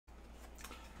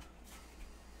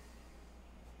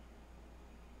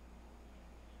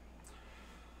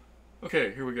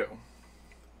Okay, here we go.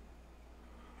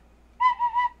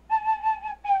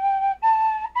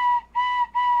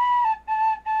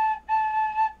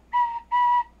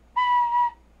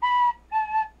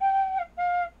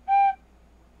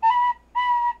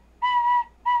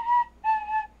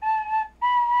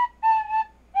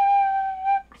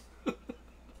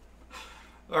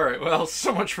 Alright, well,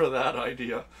 so much for that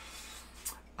idea.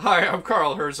 Hi, I'm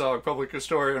Carl Herzog, Public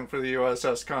Historian for the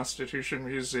USS Constitution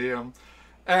Museum.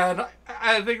 And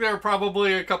I think there are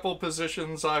probably a couple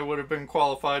positions I would have been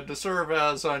qualified to serve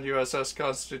as on USS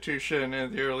Constitution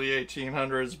in the early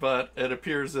 1800s, but it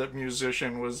appears that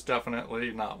musician was definitely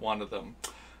not one of them.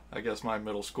 I guess my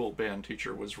middle school band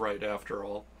teacher was right after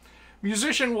all.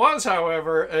 Musician was,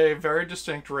 however, a very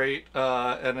distinct rate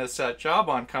and a set job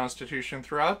on Constitution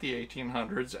throughout the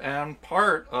 1800s and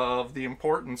part of the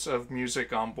importance of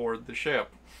music on board the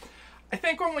ship. I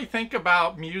think when we think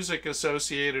about music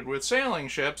associated with sailing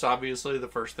ships, obviously the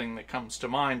first thing that comes to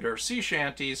mind are sea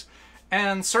shanties,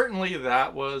 and certainly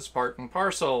that was part and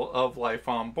parcel of life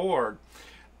on board.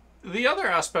 The other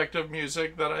aspect of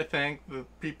music that I think that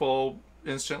people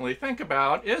instantly think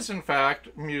about is in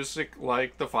fact music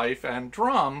like the fife and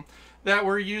drum that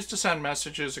were used to send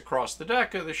messages across the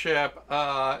deck of the ship,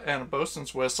 and a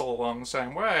bosun's whistle along the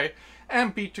same way,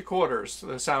 and beat to quarters,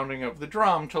 the sounding of the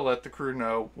drum to let the crew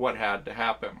know what had to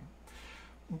happen.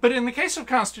 But in the case of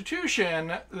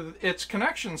Constitution, its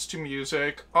connections to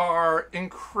music are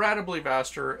incredibly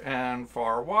vaster and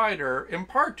far wider, in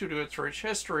part due to its rich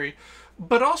history,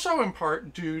 but also in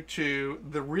part due to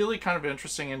the really kind of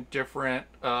interesting and different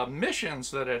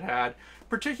missions that it had,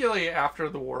 particularly after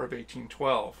the War of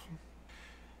 1812.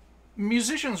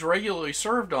 Musicians regularly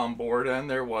served on board, and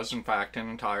there was in fact an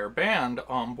entire band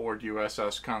on board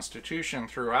USS Constitution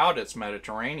throughout its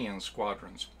Mediterranean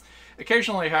squadrons.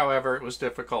 Occasionally, however, it was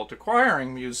difficult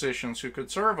acquiring musicians who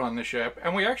could serve on the ship,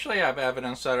 and we actually have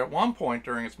evidence that at one point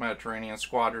during its Mediterranean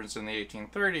squadrons in the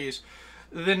 1830s,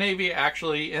 the Navy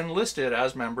actually enlisted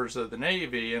as members of the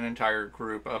Navy an entire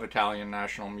group of Italian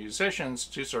national musicians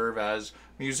to serve as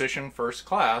musician first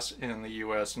class in the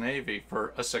U.S. Navy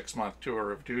for a 6-month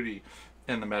tour of duty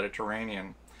in the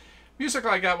Mediterranean. Music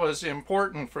like that was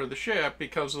important for the ship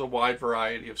because of the wide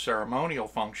variety of ceremonial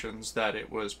functions that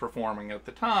it was performing at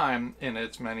the time in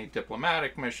its many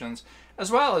diplomatic missions,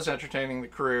 as well as entertaining the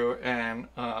crew and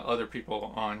other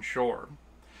people on shore.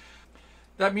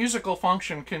 That musical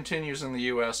function continues in the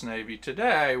U.S. Navy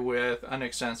today with an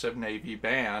extensive Navy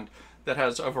band that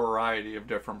has a variety of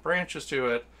different branches to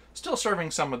it, still serving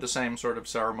some of the same sort of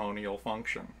ceremonial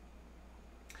function.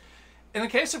 In the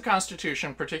case of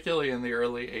Constitution, particularly in the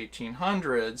early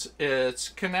 1800s, its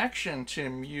connection to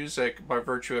music by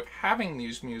virtue of having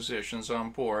these musicians on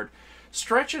board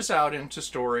stretches out into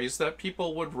stories that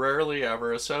people would rarely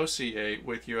ever associate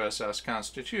with USS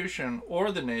Constitution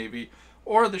or the Navy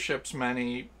or the ship's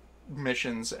many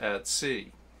missions at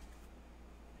sea.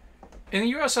 In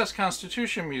the USS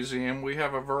Constitution Museum, we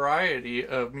have a variety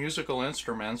of musical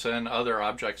instruments and other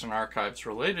objects and archives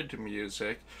related to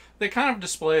music that kind of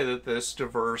display this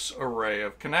diverse array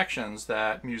of connections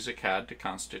that music had to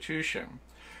Constitution.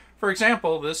 For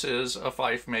example, this is a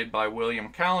fife made by William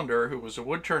Callender, who was a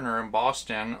woodturner in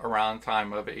Boston around the time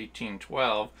of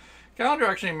 1812. Callender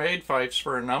actually made fifes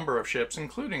for a number of ships,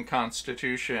 including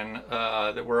Constitution,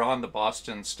 that were on the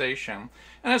Boston station.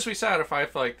 And as we said, a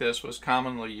fife like this was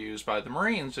commonly used by the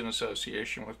Marines in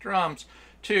association with drums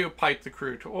to pipe the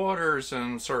crew to orders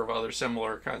and serve other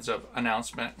similar kinds of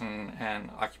announcement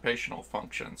and occupational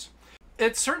functions.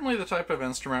 It's certainly the type of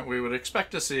instrument we would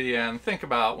expect to see and think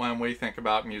about when we think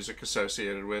about music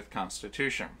associated with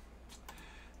Constitution.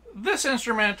 This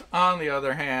instrument, on the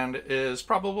other hand, is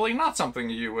probably not something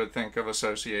you would think of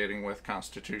associating with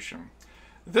Constitution.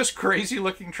 This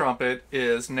crazy-looking trumpet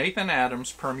is Nathan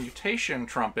Adams' permutation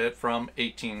trumpet from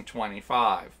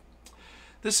 1825.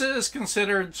 This is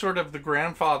considered sort of the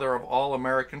grandfather of all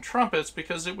American trumpets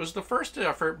because it was the first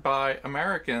effort by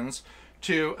Americans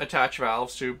to attach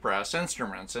valves to brass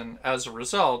instruments, and as a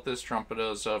result, this trumpet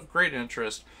is of great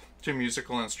interest to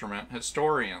musical instrument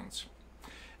historians.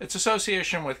 Its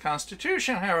association with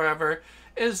Constitution, however,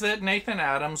 is that Nathan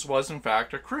Adams was in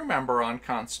fact a crew member on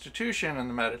Constitution in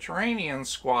the Mediterranean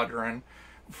squadron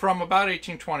from about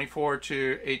 1824 to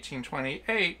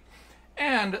 1828,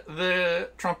 and the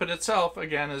trumpet itself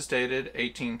again is dated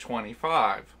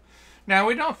 1825. Now,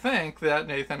 we don't think that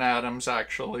Nathan Adams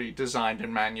actually designed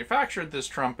and manufactured this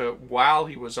trumpet while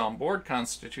he was on board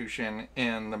Constitution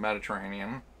in the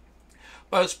Mediterranean,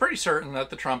 but it's pretty certain that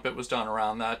the trumpet was done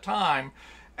around that time,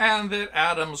 and that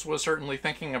Adams was certainly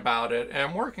thinking about it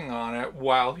and working on it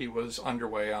while he was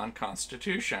underway on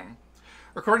Constitution.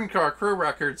 According to our crew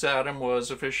records, Adam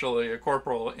was officially a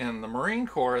corporal in the Marine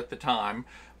Corps at the time,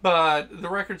 but the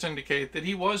records indicate that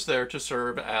he was there to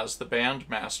serve as the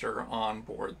bandmaster on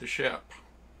board the ship.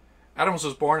 Adams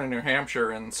was born in New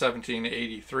Hampshire in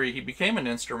 1783. He became an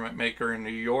instrument maker in New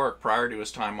York prior to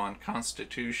his time on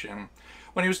Constitution.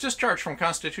 When he was discharged from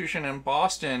Constitution in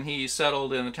Boston, he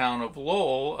settled in the town of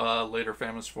Lowell, later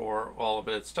famous for all of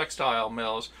its textile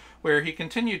mills, where he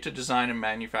continued to design and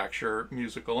manufacture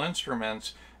musical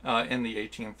instruments in the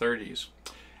 1830s.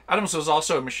 Adams was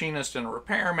also a machinist and a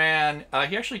repairman.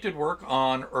 He actually did work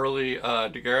on early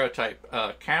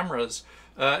daguerreotype cameras,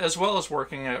 as well as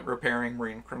working at repairing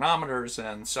marine chronometers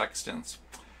and sextants.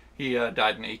 He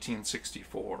died in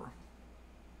 1864.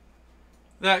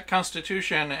 That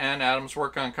Constitution and Adams'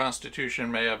 work on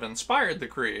Constitution may have inspired the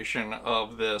creation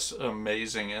of this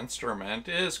amazing instrument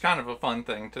is kind of a fun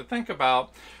thing to think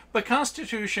about, but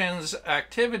Constitution's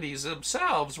activities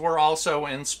themselves were also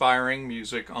inspiring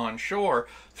music on shore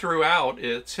throughout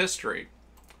its history.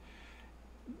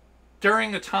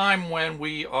 During a time when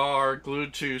we are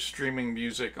glued to streaming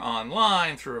music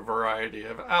online through a variety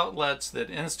of outlets that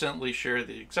instantly share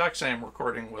the exact same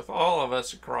recording with all of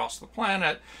us across the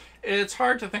planet, it's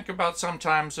hard to think about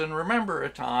sometimes and remember a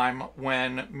time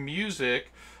when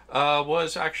music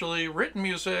was actually written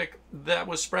music that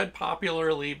was spread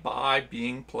popularly by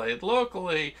being played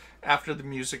locally after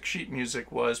the sheet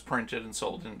music was printed and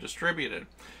sold and distributed.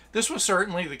 This was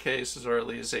certainly the case as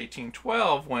early as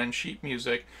 1812 when sheet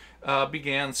music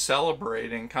began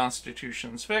celebrating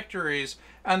Constitution's victories,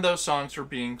 and those songs were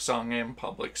being sung in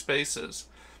public spaces.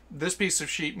 This piece of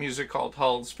sheet music called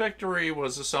Hull's Victory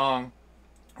was a song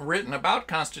written about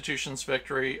Constitution's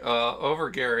victory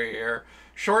over Guerriere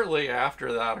shortly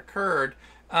after that occurred,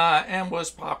 and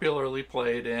was popularly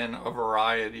played in a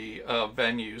variety of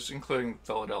venues, including the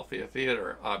Philadelphia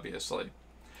Theater, obviously.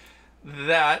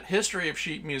 That history of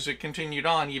sheet music continued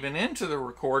on even into the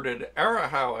recorded era,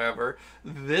 however.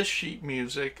 This sheet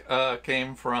music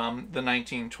came from the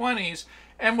 1920s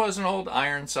and was an old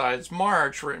Ironsides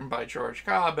march written by George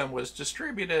Cobb and was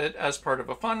distributed as part of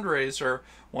a fundraiser,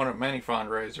 one of many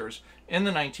fundraisers, in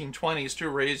the 1920s to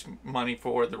raise money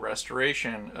for the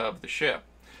restoration of the ship.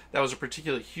 That was a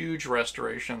particularly huge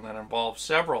restoration that involved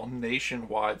several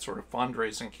nationwide sort of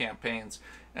fundraising campaigns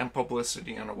and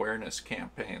publicity and awareness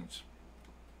campaigns.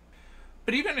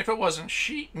 But even if it wasn't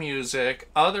sheet music,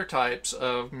 other types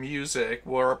of music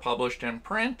were published and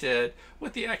printed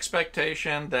with the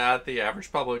expectation that the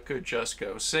average public could just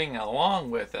go sing along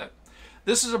with it.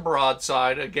 This is a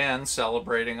broadside, again,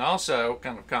 celebrating also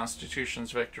kind of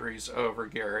Constitution's victories over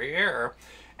Guerriere,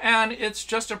 and it's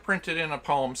just printed in a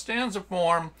poem stanza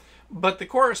form, but the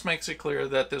chorus makes it clear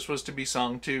that this was to be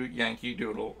sung to Yankee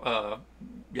Doodle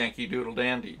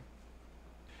Dandy.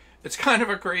 It's kind of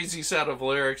a crazy set of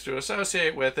lyrics to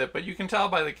associate with it, but you can tell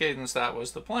by the cadence that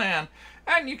was the plan,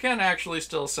 and you can actually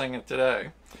still sing it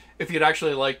today. If you'd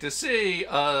actually like to see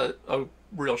a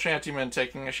real shantyman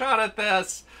taking a shot at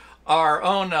this, our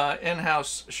own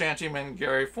in-house shantyman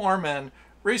Gary Foreman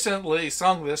recently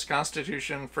sung this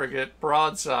Constitution Frigate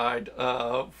broadside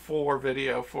for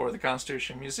video for the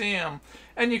Constitution Museum,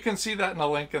 and you can see that in a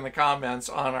link in the comments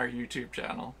on our YouTube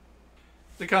channel.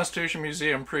 The Constitution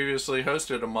Museum previously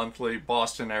hosted a monthly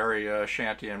Boston area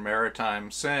shanty and maritime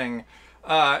sing,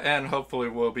 and hopefully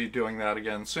we'll be doing that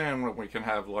again soon when we can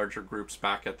have larger groups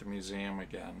back at the museum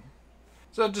again.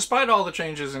 So despite all the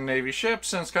changes in Navy ships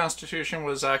since Constitution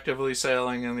was actively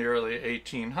sailing in the early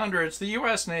 1800s, the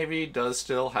U.S. Navy does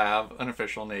still have an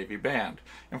official Navy band.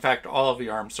 In fact, all of the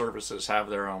armed services have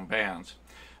their own bands.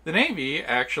 The Navy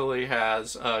actually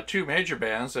has two major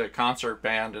bands, a concert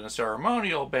band and a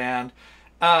ceremonial band,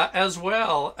 as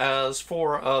well as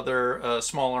four other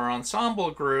smaller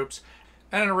ensemble groups,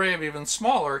 and an array of even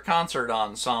smaller concert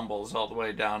ensembles, all the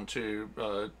way down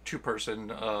to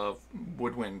two-person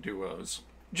woodwind duos.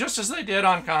 Just as they did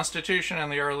on Constitution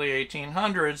in the early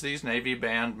 1800s, these Navy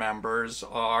band members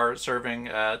are serving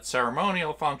at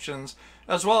ceremonial functions,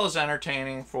 as well as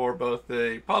entertaining for both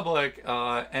the public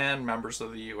and members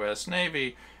of the U.S.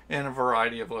 Navy in a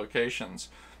variety of locations.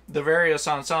 The various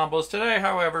ensembles today,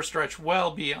 however, stretch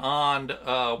well beyond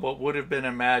what would have been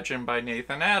imagined by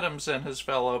Nathan Adams and his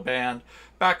fellow band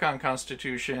back on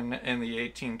Constitution in the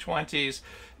 1820s.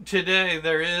 Today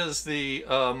there is the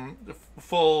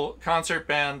full concert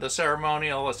band, the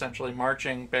ceremonial, essentially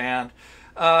marching band,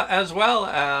 as well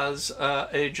as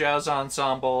a jazz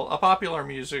ensemble, a popular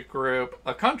music group,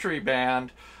 a country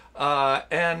band,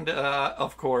 and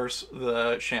of course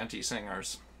the shanty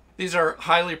singers. These are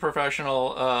highly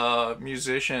professional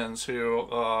musicians who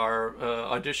are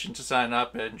auditioned to sign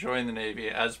up and join the Navy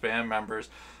as band members,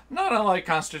 not unlike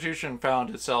Constitution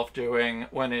found itself doing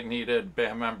when it needed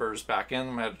band members back in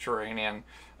the Mediterranean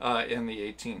in the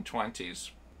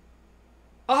 1820s.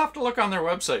 I'll have to look on their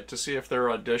website to see if they're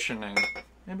auditioning.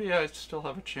 Maybe I still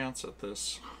have a chance at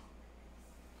this.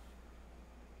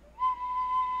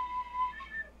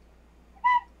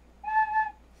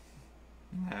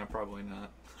 Nah, probably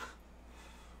not.